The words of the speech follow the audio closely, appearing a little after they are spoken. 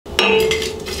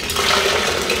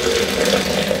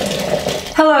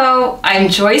Hello, I'm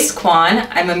Joyce Kwan.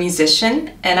 I'm a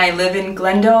musician and I live in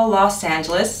Glendale, Los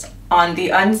Angeles on the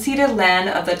unceded land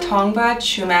of the Tongva,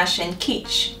 Chumash, and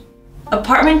Kizh.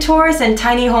 Apartment tours and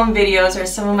tiny home videos are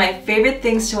some of my favorite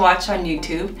things to watch on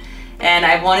YouTube, and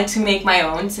I wanted to make my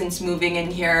own since moving in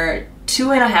here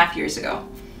 2.5 years ago.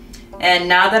 And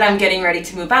now that I'm getting ready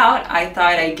to move out, I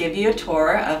thought I'd give you a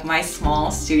tour of my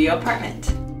small studio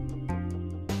apartment.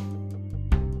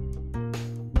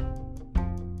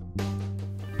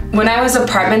 When I was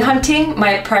apartment hunting,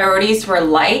 my priorities were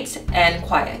light and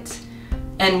quiet.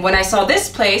 And when I saw this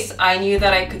place, I knew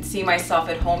that I could see myself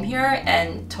at home here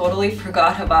and totally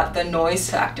forgot about the noise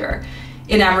factor,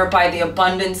 enamored by the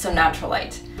abundance of natural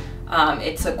light.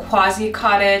 It's a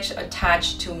quasi-cottage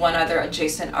attached to one other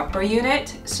adjacent upper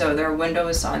unit, so there are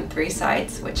windows on 3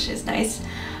 sides, which is nice.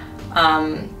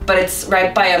 But it's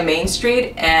right by a main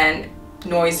street and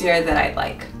noisier than I'd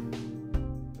like.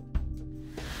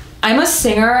 I'm a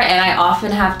singer and I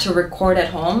often have to record at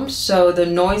home, so the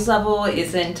noise level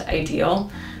isn't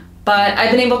ideal. But I've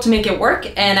been able to make it work,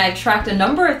 and I've tracked a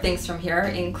number of things from here,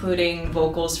 including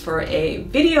vocals for a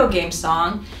video game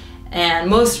song and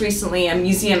most recently a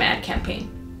museum ad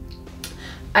campaign.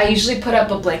 I usually put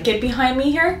up a blanket behind me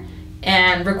here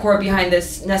and record behind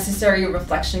this necessary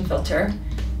reflection filter.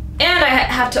 And I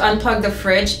have to unplug the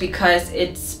fridge because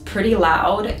it's pretty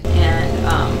loud, and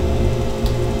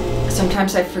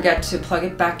sometimes I forget to plug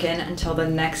it back in until the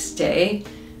next day,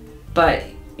 but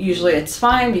usually it's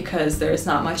fine because there's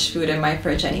not much food in my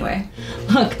fridge anyway.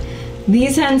 Look,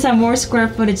 these hens have more square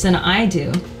footage than I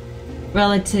do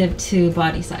relative to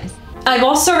body size. I've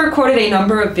also recorded a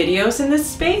number of videos in this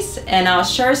space, and I'll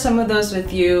share some of those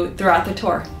with you throughout the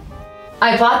tour.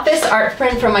 I bought this art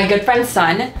print from my good friend's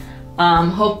son,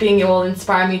 hoping it will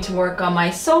inspire me to work on my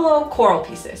solo choral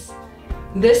pieces.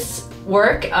 This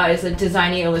work is a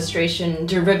designing illustration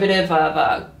derivative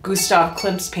of Gustav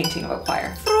Klimt's painting of a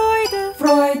choir.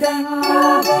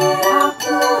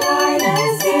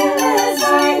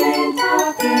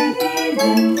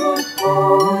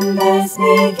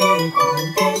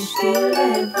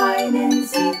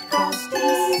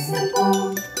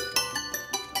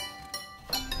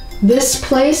 This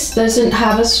place doesn't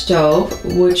have a stove,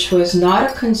 which was not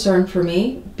a concern for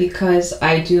me because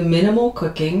I do minimal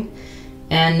cooking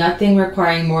and nothing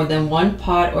requiring more than 1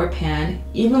 pot or pan,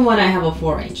 even when I have a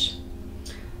 4-range.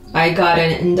 I got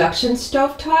an induction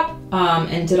stovetop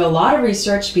and did a lot of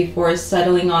research before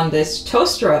settling on this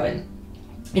toaster oven.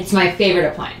 It's my favorite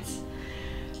appliance.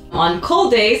 On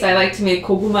cold days, I like to make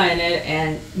koguma in it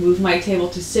and move my table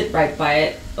to sit right by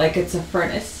it like it's a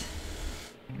furnace.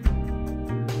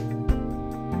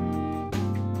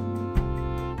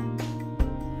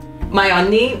 My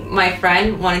onni, my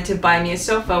friend, wanted to buy me a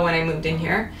sofa when I moved in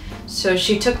here, so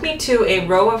she took me to a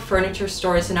row of furniture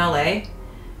stores in LA.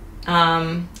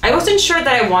 I wasn't sure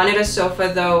that I wanted a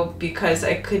sofa though, because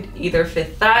I could either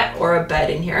fit that or a bed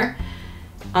in here.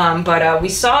 But we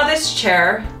saw this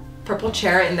chair, purple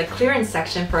chair, in the clearance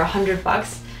section for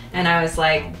 $100, and I was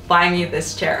like, buy me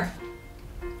this chair.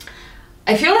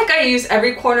 I feel like I use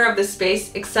every corner of the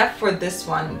space except for this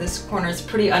one. This corner is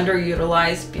pretty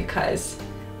underutilized because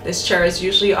this chair is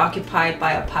usually occupied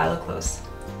by a pile of clothes.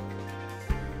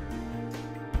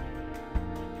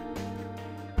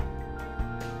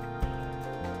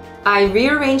 I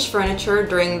rearranged furniture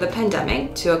during the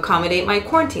pandemic to accommodate my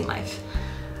quarantine life.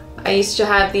 I used to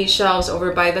have these shelves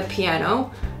over by the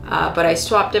piano, but I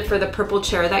swapped it for the purple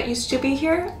chair that used to be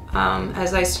here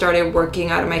as I started working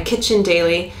out of my kitchen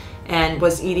daily and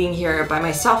was eating here by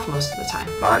myself most of the time.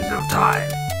 Lots of time.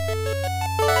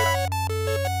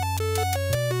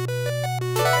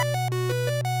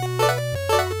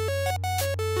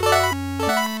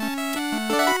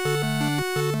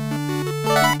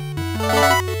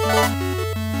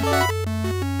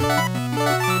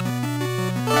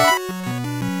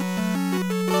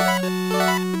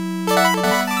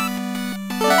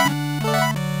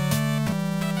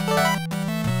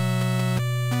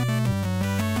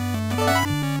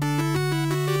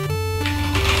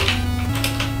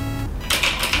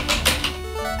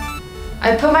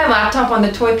 I put my laptop on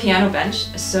the toy piano bench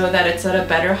so that it's at a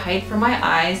better height for my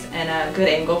eyes and a good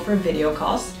angle for video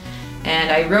calls,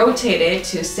 and I rotate it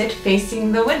to sit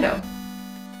facing the window.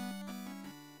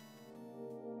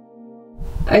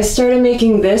 I started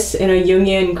making this in a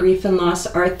Jungian grief and loss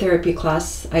art therapy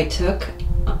class I took.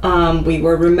 We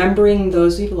were remembering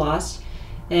those we've lost,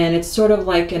 and it's sort of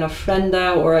like an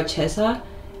ofrenda or a chesa.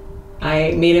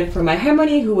 I made it for my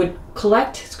harmony, who would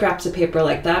collect scraps of paper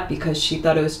like that because she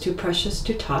thought it was too precious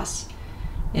to toss.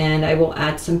 And I will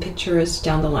add some pictures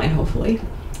down the line, hopefully.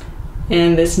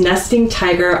 And this nesting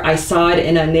tiger, I saw it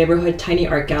in a neighborhood tiny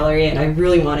art gallery and I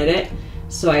really wanted it.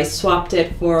 So I swapped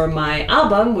it for my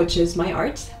album, which is my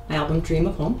art, my album Dream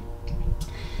of Home.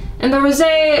 And the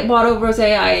rosé, bottle of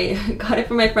rosé, I got it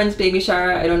from my friend's baby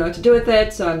shower. I don't know what to do with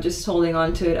it, so I'm just holding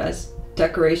on to it as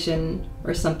decoration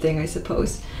or something, I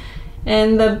suppose.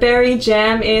 And the berry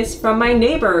jam is from my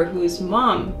neighbor whose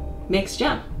mom makes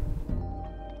jam.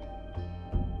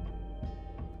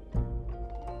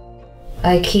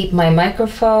 I keep my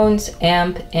microphones,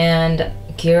 amp, and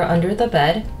gear under the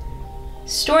bed.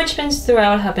 Storage bins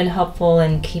throughout have been helpful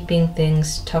in keeping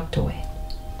things tucked away.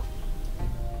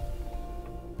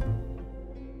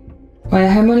 I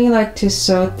harmony like to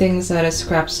sew things out of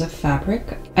scraps of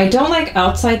fabric. I don't like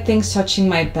outside things touching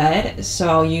my bed, so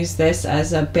I'll use this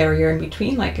as a barrier in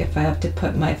between, like if I have to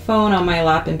put my phone on my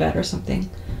lap in bed or something.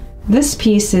 This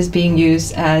piece is being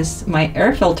used as my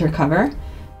air filter cover.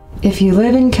 If you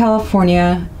live in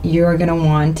California, you're gonna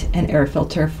want an air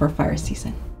filter for fire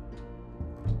season.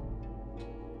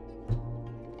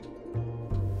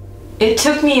 It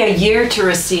took me a year to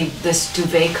receive this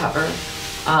duvet cover.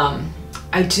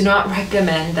 I do not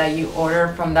recommend that you order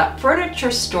from that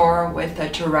furniture store with a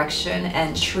direction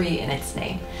and tree in its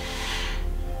name.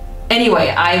 Anyway,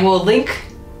 I will link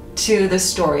to the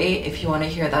story if you want to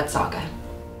hear that saga.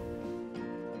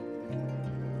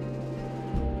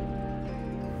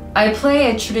 I play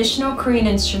a traditional Korean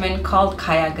instrument called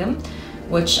kayagum,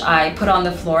 which I put on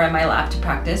the floor in my lap to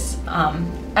practice,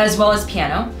 as well as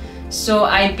piano. So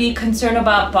I'd be concerned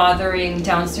about bothering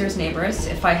downstairs neighbors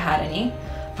if I had any,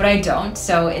 but I don't,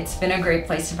 so it's been a great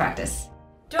place to practice.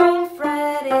 Don't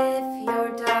fret if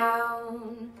you're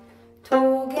down,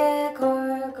 독에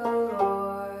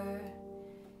걸걸or.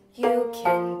 You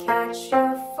can catch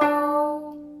your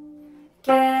foe,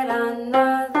 get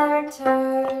another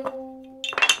turn.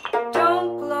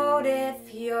 Don't gloat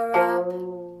if you're up,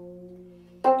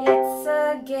 it's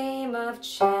a game of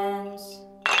chance.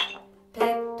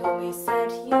 백도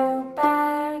set you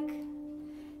back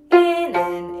in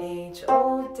an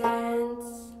age-old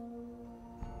dance.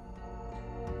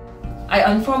 I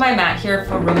unfurl my mat here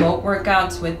for remote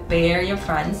workouts with Bay Area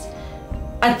friends.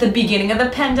 At the beginning of the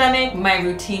pandemic, my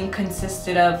routine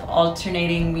consisted of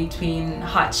alternating between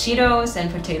hot Cheetos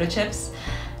and potato chips.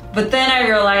 But then I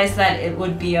realized that it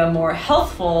would be a more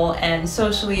healthful and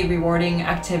socially rewarding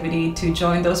activity to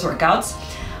join those workouts.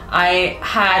 I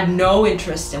had no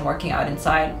interest in working out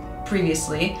inside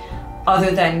previously,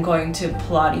 other than going to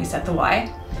Pilates at the Y.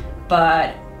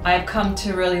 But I've come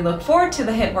to really look forward to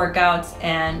the HIIT workouts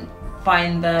and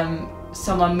find them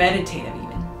somewhat meditative even.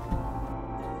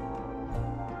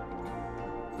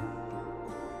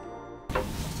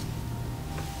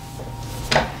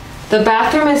 The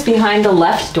bathroom is behind the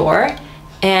left door,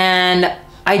 and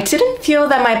I didn't feel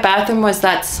that my bathroom was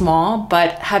that small,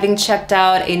 but having checked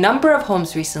out a number of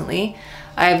homes recently,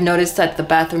 I've noticed that the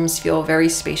bathrooms feel very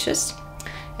spacious.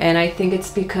 And I think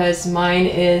it's because mine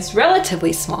is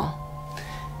relatively small.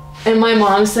 And my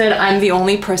mom said I'm the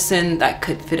only person that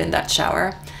could fit in that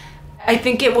shower. I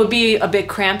think it would be a bit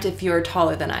cramped if you're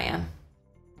taller than I am.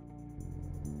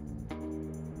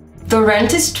 The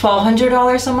rent is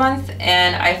 $1,200 a month,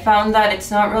 and I found that it's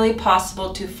not really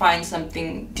possible to find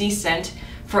something decent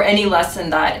for any less than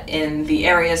that in the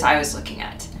areas I was looking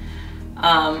at.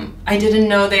 I didn't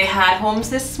know they had homes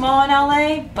this small in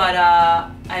LA, but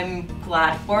I'm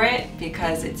glad for it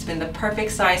because it's been the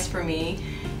perfect size for me,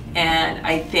 and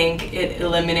I think it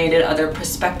eliminated other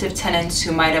prospective tenants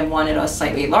who might have wanted a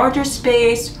slightly larger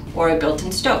space or a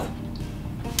built-in stove.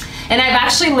 And I've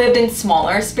actually lived in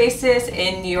smaller spaces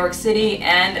in New York City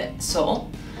and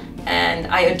Seoul, and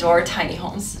I adore tiny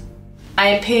homes.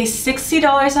 I pay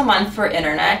 $60 a month for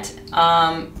internet.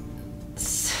 Let's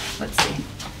see,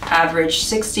 average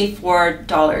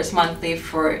 $64 monthly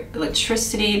for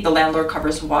electricity. The landlord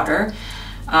covers water,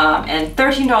 and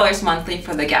 $13 monthly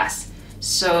for the gas.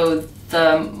 So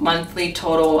the monthly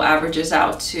total averages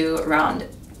out to around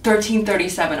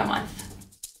 $13.37 a month.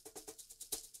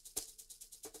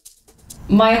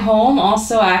 My home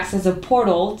also acts as a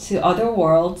portal to other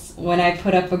worlds when I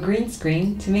put up a green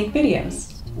screen to make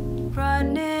videos.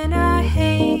 Run in a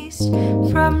haste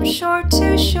from shore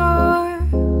to shore,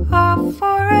 off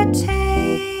for a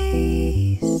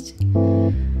taste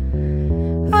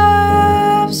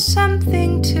of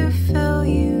something to fill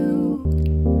you.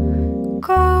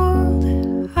 Gold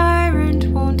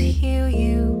iron won't heal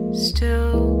you,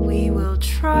 still we will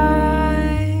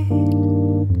try.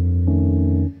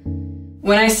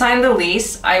 When I signed the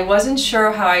lease, I wasn't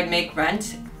sure how I'd make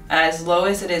rent as low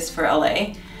as it is for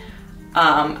LA,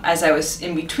 as I was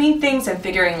in between things and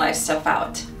figuring life stuff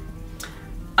out.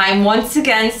 I'm once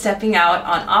again stepping out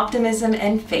on optimism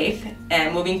and faith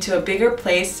and moving to a bigger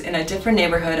place in a different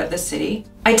neighborhood of the city.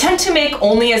 I tend to make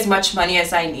only as much money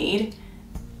as I need.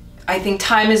 I think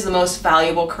time is the most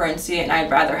valuable currency and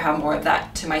I'd rather have more of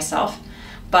that to myself.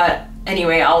 But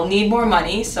anyway, I'll need more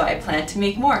money, so I plan to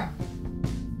make more.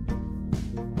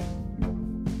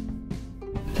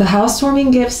 The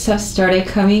housewarming gifts have started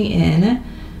coming in.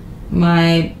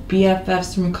 My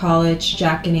BFFs from college,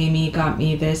 Jack and Amy, got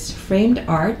me this framed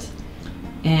art,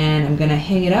 and I'm gonna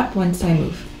hang it up once I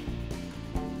move.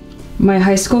 My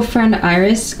high school friend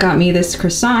Iris got me this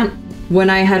croissant when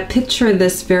I had pictured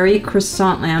this very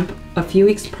croissant lamp a few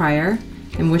weeks prior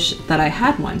and wished that I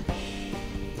had one.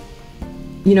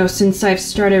 You know, since I've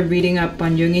started reading up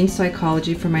on Jungian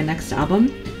psychology for my next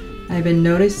album, I've been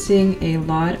noticing a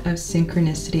lot of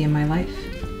synchronicity in my life.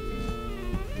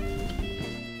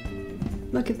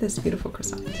 Look at this beautiful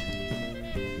croissant.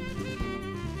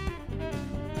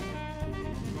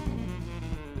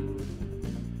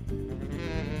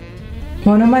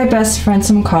 One of my best friends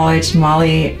from college,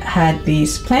 Molly, had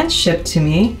these plants shipped to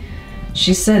me.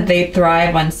 She said they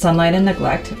thrive on sunlight and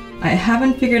neglect. I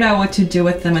haven't figured out what to do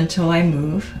with them until I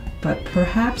move, but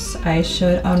perhaps I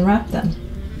should unwrap them.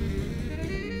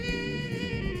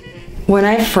 When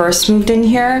I first moved in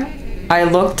here, I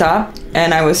looked up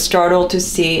and I was startled to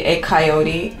see a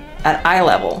coyote at eye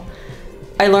level.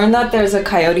 I learned that there's a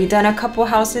coyote den a couple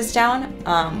houses down,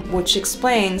 which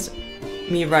explains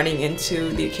me running into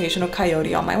the occasional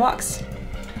coyote on my walks.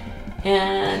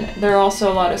 And there are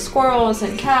also a lot of squirrels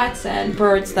and cats and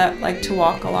birds that like to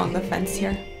walk along the fence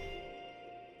here.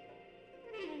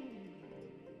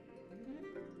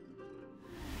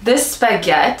 This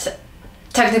baguette,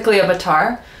 technically a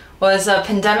batar, was a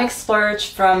pandemic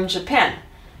splurge from Japan.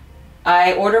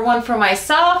 I ordered one for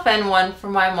myself and one for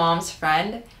my mom's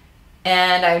friend,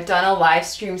 and I've done a live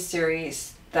stream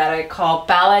series that I call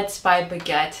Ballads by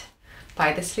Baguette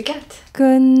by this baguette.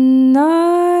 Good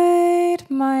night,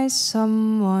 my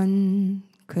someone.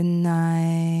 Good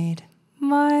night,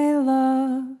 my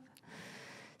love.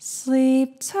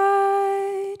 Sleep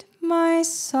tight, my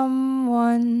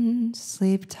someone.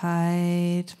 Sleep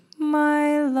tight,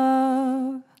 my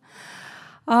love.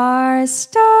 Our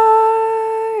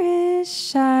star is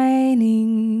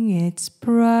shining its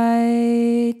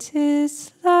brightest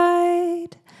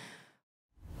light.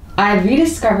 I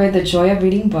rediscovered the joy of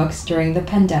reading books during the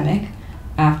pandemic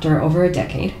after over a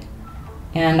decade,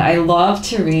 and I love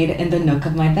to read in the nook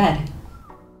of my bed.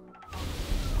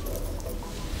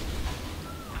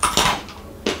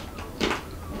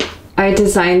 I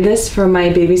designed this for my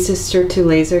baby sister to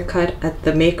laser cut at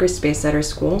the makerspace at her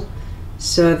school,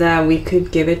 so that we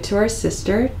could give it to our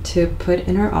sister to put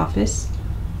in her office,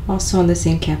 also on the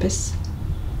same campus.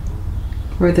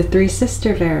 We're the three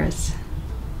sister Veras.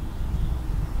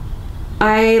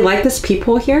 I like this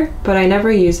peephole here, but I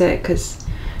never use it because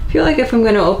I feel like if I'm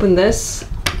going to open this,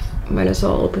 I might as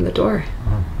well open the door.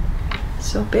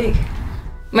 It's so big.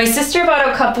 My sister bought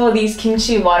a couple of these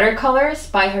kimchi watercolors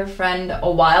by her friend a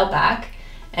while back,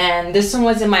 and this one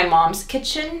was in my mom's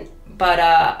kitchen, but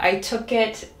I took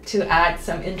it to add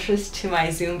some interest to my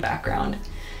Zoom background.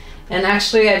 And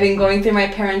actually, I've been going through my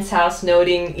parents' house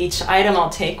noting each item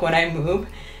I'll take when I move,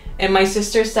 and my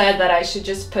sister said that I should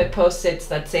just put post-its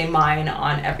that say mine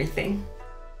on everything.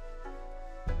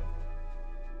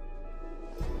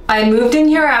 I moved in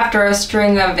here after a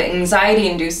string of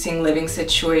anxiety-inducing living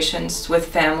situations with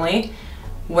family,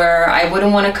 where I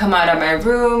wouldn't want to come out of my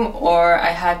room or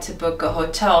I had to book a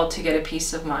hotel to get a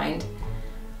peace of mind.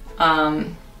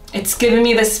 It's given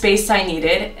me the space I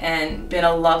needed and been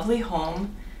a lovely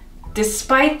home,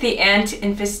 despite the ant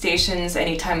infestations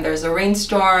anytime there's a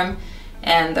rainstorm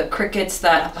and the crickets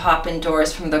that hop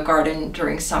indoors from the garden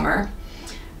during summer.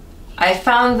 I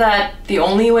found that the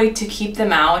only way to keep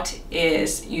them out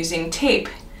is using tape.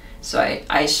 So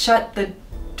I shut the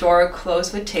door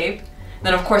closed with tape.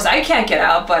 Then of course I can't get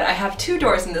out, but I have two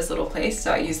doors in this little place,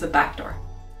 so I use the back door.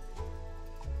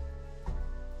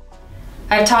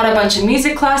 I've taught a bunch of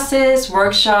music classes,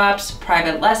 workshops,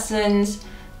 private lessons,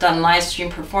 done live stream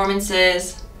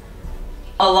performances,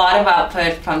 a lot of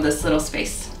output from this little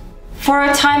space. For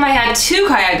a time I had 2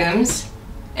 kayagums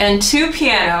and 2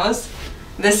 pianos,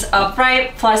 this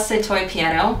upright plus a toy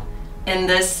piano, in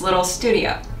this little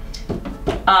studio.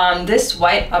 This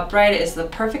white upright is the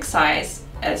perfect size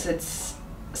as it's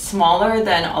smaller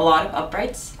than a lot of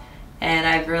uprights, and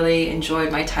I've really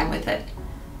enjoyed my time with it.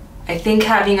 I think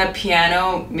having a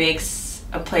piano makes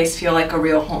a place feel like a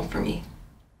real home for me.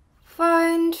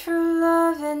 Find true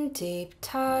love in deep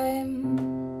time.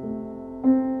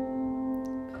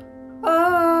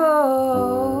 Oh,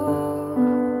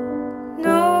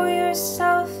 no.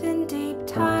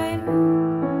 deep time.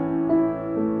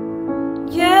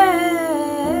 Yes,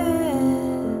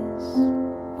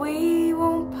 we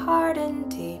won't part in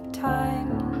deep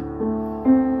time.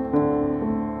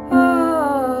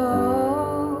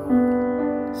 Oh,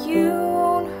 you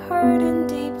won't hurt in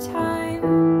deep time.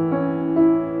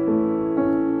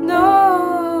 No,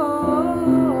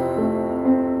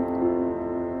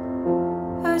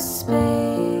 a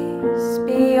space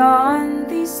beyond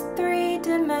these 3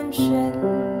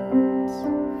 dimensions.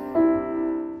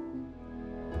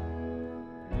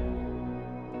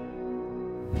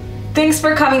 Thanks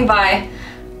for coming by.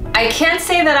 I can't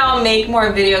say that I'll make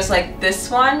more videos like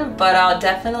this one, but I'll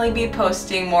definitely be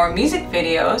posting more music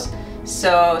videos,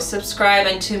 so subscribe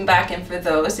and tune back in for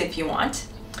those if you want.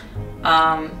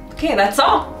 Okay, that's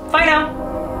all. Bye now.